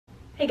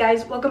Hey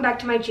guys, welcome back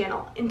to my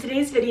channel. In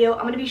today's video,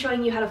 I'm going to be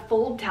showing you how to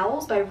fold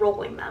towels by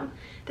rolling them.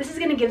 This is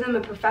going to give them a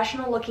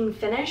professional looking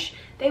finish.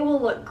 They will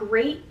look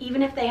great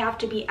even if they have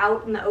to be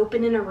out in the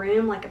open in a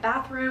room like a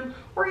bathroom,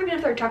 or even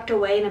if they're tucked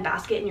away in a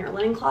basket in your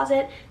linen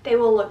closet. They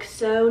will look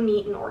so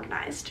neat and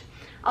organized.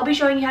 I'll be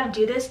showing you how to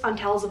do this on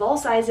towels of all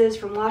sizes,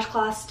 from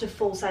washcloths to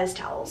full-size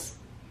towels.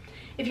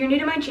 If you're new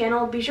to my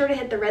channel, be sure to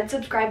hit the red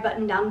subscribe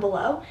button down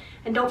below,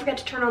 and don't forget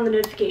to turn on the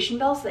notification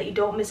bell so that you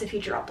don't miss a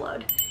future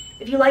upload.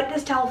 If you like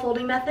this towel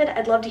folding method,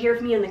 I'd love to hear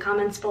from you in the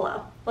comments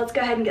below. Let's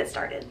go ahead and get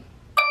started.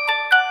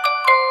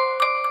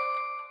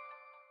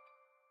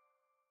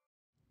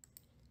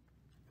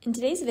 In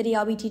today's video,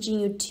 I'll be teaching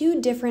you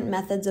two different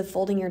methods of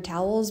folding your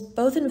towels,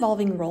 both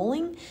involving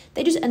rolling.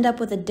 They just end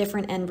up with a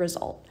different end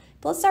result.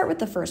 But let's start with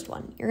the first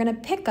one. You're going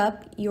to pick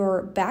up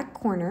your back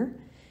corner.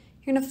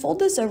 You're going to fold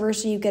this over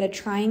so you get a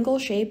triangle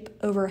shape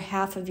over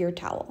half of your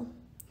towel.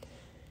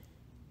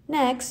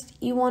 Next,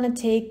 you want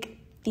to take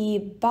the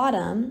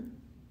bottom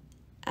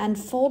and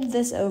fold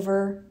this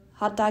over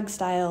hot dog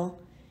style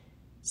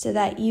so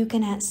that you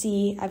can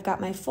see I've got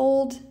my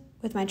fold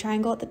with my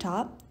triangle at the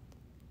top.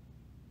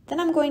 Then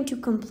I'm going to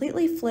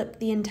completely flip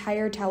the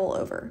entire towel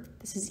over.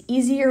 This is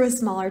easier with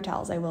smaller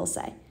towels, I will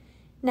say.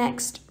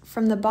 Next,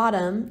 from the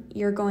bottom,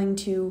 you're going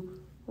to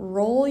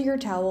roll your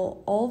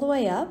towel all the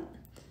way up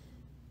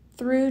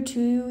through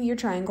to your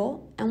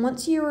triangle, and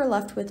once you are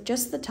left with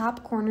just the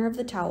top corner of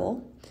the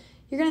towel,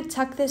 you're going to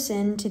tuck this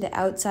into the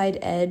outside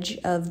edge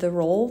of the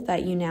roll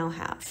that you now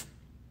have.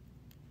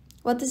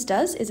 What this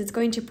does is it's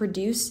going to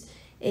produce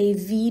a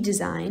V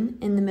design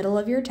in the middle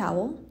of your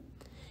towel.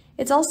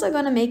 It's also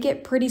going to make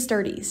it pretty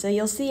sturdy. So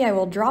you'll see I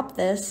will drop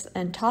this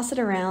and toss it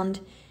around.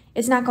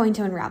 It's not going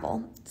to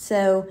unravel.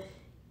 So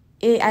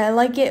I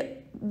like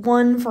it,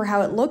 one, for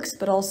how it looks,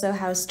 but also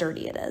how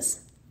sturdy it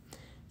is.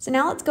 So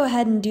now let's go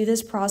ahead and do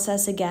this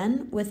process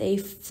again with a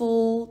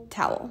full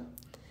towel.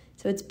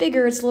 So it's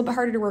bigger, it's a little bit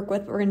harder to work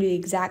with, but we're gonna do the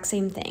exact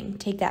same thing.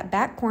 Take that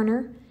back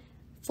corner,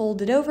 fold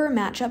it over,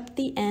 match up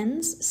the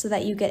ends so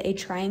that you get a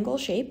triangle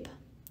shape.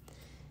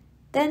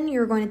 Then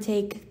you're going to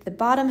take the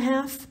bottom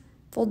half,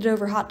 fold it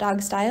over hot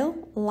dog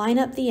style, line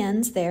up the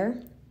ends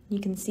there.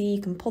 You can see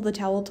you can pull the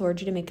towel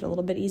towards you to make it a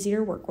little bit easier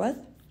to work with.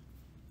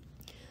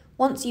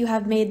 Once you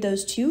have made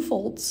those two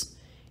folds,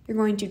 you're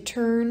going to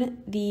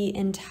turn the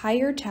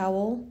entire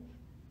towel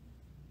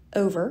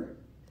over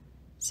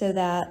so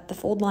that the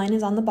fold line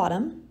is on the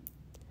bottom.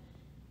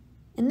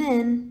 And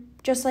then,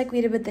 just like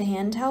we did with the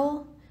hand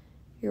towel,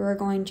 you are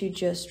going to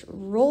just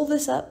roll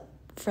this up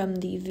from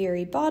the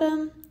very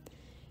bottom,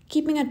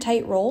 keeping a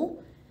tight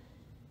roll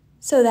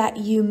so that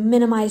you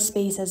minimize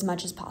space as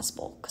much as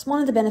possible. Because one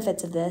of the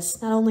benefits of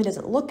this, not only does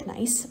it look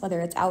nice, whether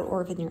it's out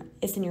or if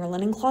it's in your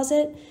linen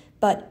closet,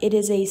 but it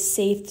is a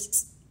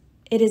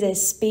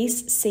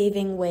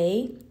space-saving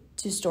way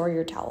to store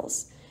your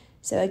towels.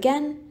 So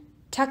again,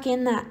 tuck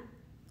in that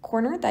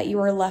corner that you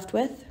are left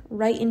with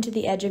right into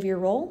the edge of your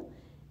roll.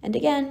 And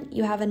again,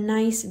 you have a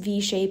nice V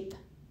shape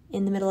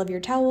in the middle of your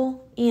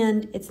towel,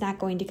 and it's not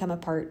going to come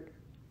apart.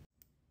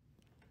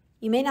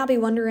 You may now be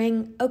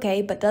wondering,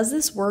 okay, but does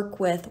this work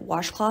with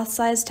washcloth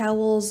sized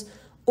towels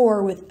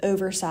or with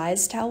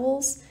oversized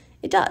towels?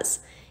 It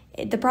does.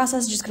 The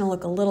process is just going to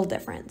look a little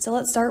different. So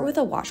let's start with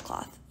a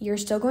washcloth. You're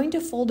still going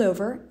to fold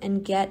over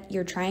and get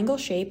your triangle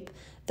shape,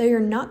 though you're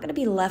not going to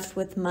be left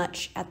with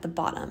much at the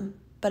bottom.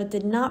 But it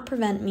did not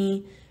prevent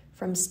me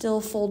from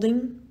still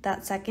folding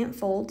that second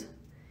fold.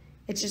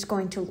 It's just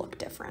going to look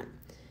different.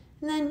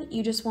 And then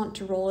you just want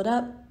to roll it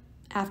up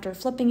after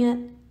flipping it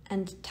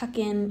and tuck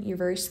in your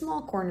very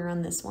small corner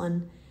on this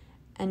one.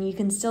 And you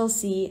can still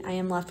see I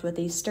am left with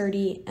a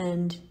sturdy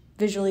and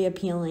visually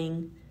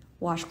appealing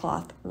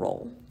washcloth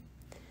roll.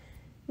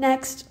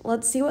 Next,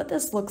 let's see what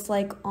this looks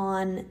like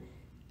on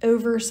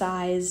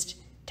oversized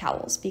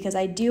towels, because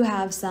I do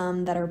have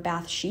some that are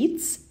bath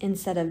sheets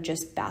instead of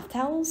just bath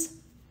towels.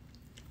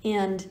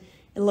 And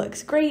it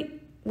looks great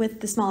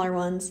with the smaller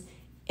ones.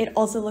 It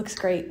also looks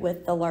great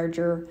with the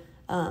larger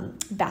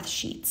bath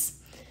sheets.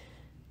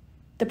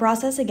 The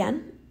process,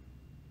 again,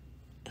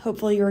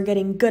 hopefully you're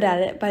getting good at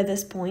it by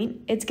this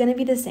point, it's going to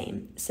be the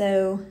same.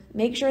 So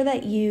make sure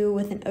that you,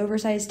 with an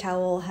oversized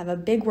towel, have a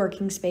big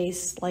working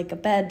space like a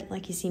bed,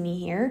 like you see me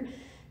here,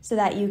 so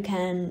that you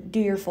can do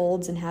your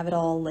folds and have it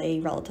all lay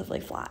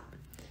relatively flat.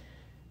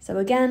 So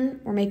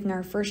again, we're making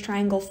our first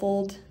triangle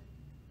fold,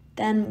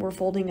 then we're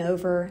folding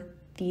over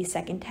the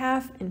second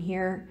half, and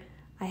here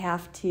I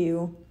have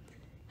to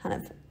kind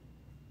of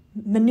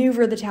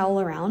maneuver the towel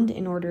around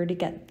in order to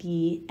get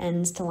the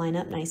ends to line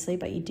up nicely,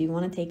 but you do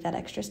want to take that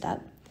extra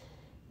step.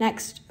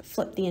 Next,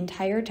 flip the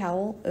entire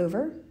towel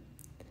over,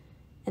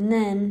 and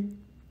then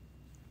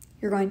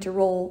you're going to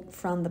roll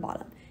from the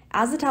bottom.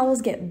 As the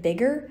towels get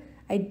bigger,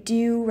 I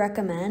do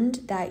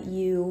recommend that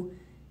you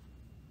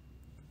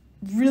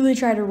really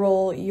try to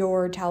roll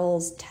your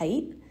towels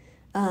tight.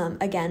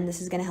 Again, this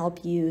is going to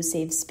help you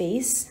save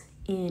space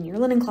in your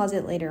linen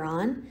closet later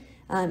on.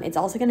 It's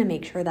also going to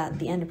make sure that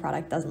the end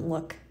product doesn't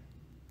look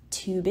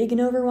too big and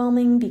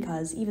overwhelming,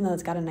 because even though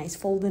it's got a nice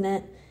fold in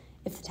it,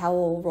 if the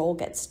towel roll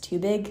gets too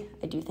big,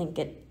 I do think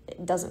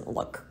it doesn't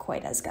look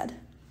quite as good.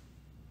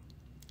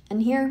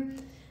 And here,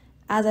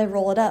 as I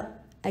roll it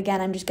up,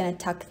 again, I'm just gonna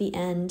tuck the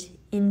end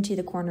into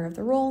the corner of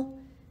the roll,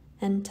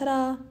 and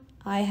ta-da,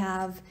 I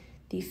have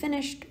the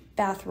finished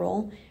bath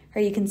roll,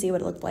 or you can see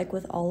what it looked like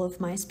with all of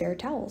my spare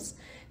towels.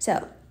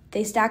 So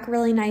they stack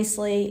really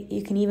nicely.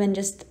 You can even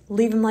just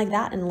leave them like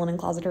that in a linen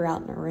closet or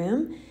out in a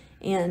room.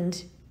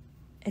 And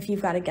if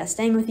you've got a guest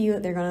staying with you,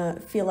 they're gonna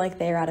feel like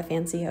they're at a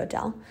fancy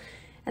hotel.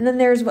 And then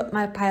there's what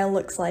my pile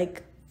looks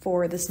like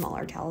for the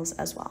smaller towels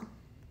as well.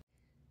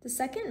 The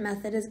second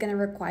method is gonna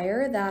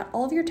require that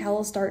all of your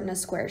towels start in a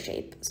square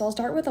shape. So I'll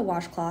start with a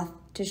washcloth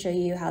to show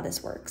you how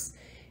this works.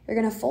 You're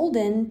gonna fold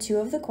in 2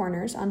 of the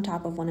corners on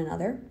top of one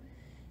another.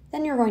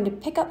 Then you're going to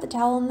pick up the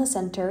towel in the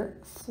center,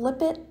 flip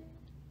it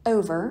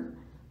over,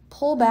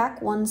 pull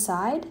back one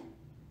side,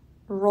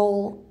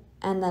 roll,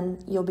 and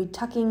then you'll be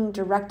tucking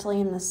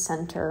directly in the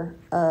center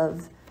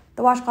of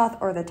the washcloth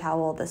or the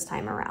towel this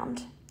time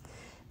around.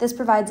 This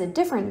provides a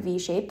different V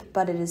shape,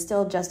 but it is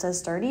still just as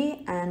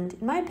sturdy, and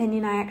in my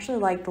opinion, I actually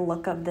like the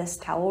look of this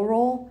towel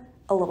roll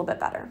a little bit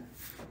better.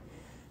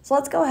 So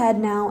let's go ahead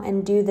now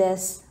and do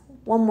this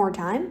one more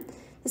time,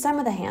 this time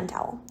with a hand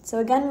towel. So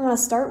again, we want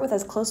to start with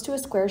as close to a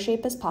square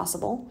shape as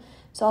possible.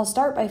 So I'll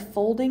start by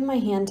folding my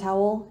hand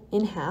towel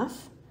in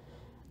half.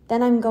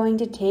 Then I'm going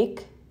to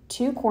take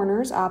 2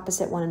 corners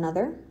opposite one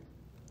another,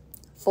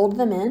 fold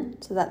them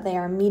in so that they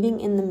are meeting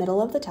in the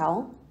middle of the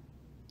towel.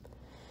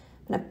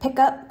 I'm going to pick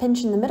up,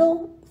 pinch in the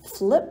middle,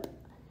 flip,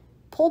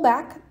 pull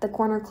back the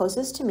corner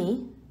closest to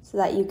me so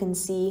that you can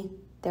see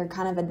they're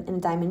kind of in a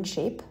diamond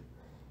shape.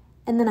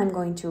 And then I'm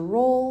going to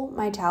roll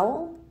my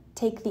towel,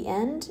 take the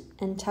end,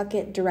 and tuck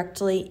it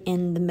directly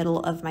in the middle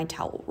of my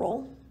towel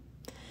roll.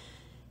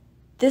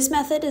 This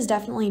method is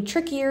definitely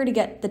trickier to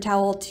get the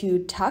towel to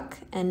tuck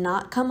and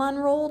not come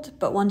unrolled,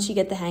 but once you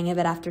get the hang of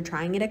it after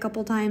trying it a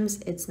couple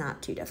times, it's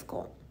not too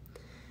difficult.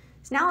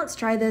 So now let's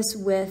try this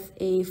with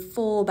a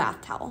full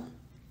bath towel.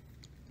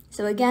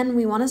 So again,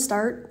 we want to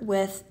start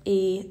with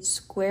a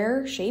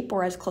square shape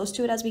or as close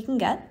to it as we can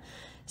get.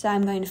 So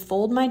I'm going to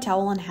fold my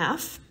towel in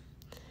half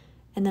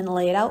and then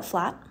lay it out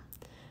flat.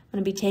 I'm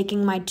going to be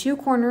taking my 2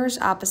 corners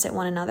opposite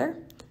one another,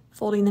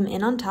 folding them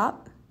in on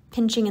top,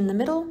 pinching in the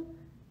middle,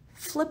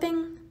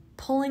 flipping,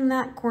 pulling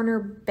that corner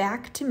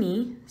back to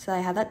me so I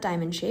have that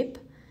diamond shape,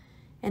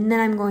 and then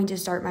I'm going to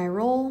start my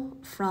roll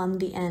from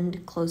the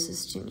end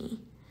closest to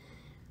me.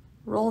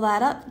 Roll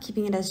that up,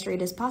 keeping it as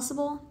straight as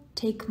possible,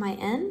 take my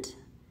end,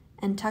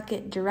 and tuck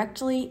it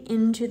directly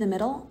into the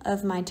middle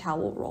of my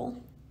towel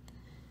roll.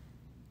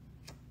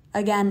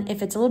 Again,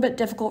 if it's a little bit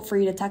difficult for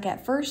you to tuck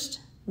at first,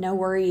 no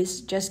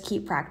worries, just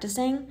keep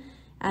practicing,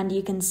 and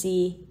you can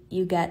see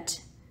you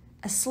get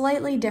a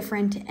slightly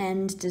different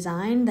end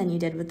design than you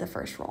did with the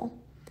first roll.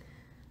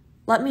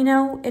 Let me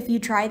know if you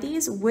try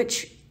these,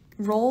 which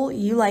roll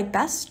you like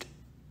best,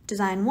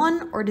 design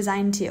 1 or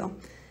design 2.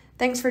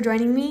 Thanks for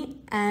joining me,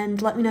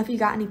 and let me know if you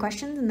got any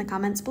questions in the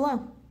comments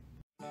below.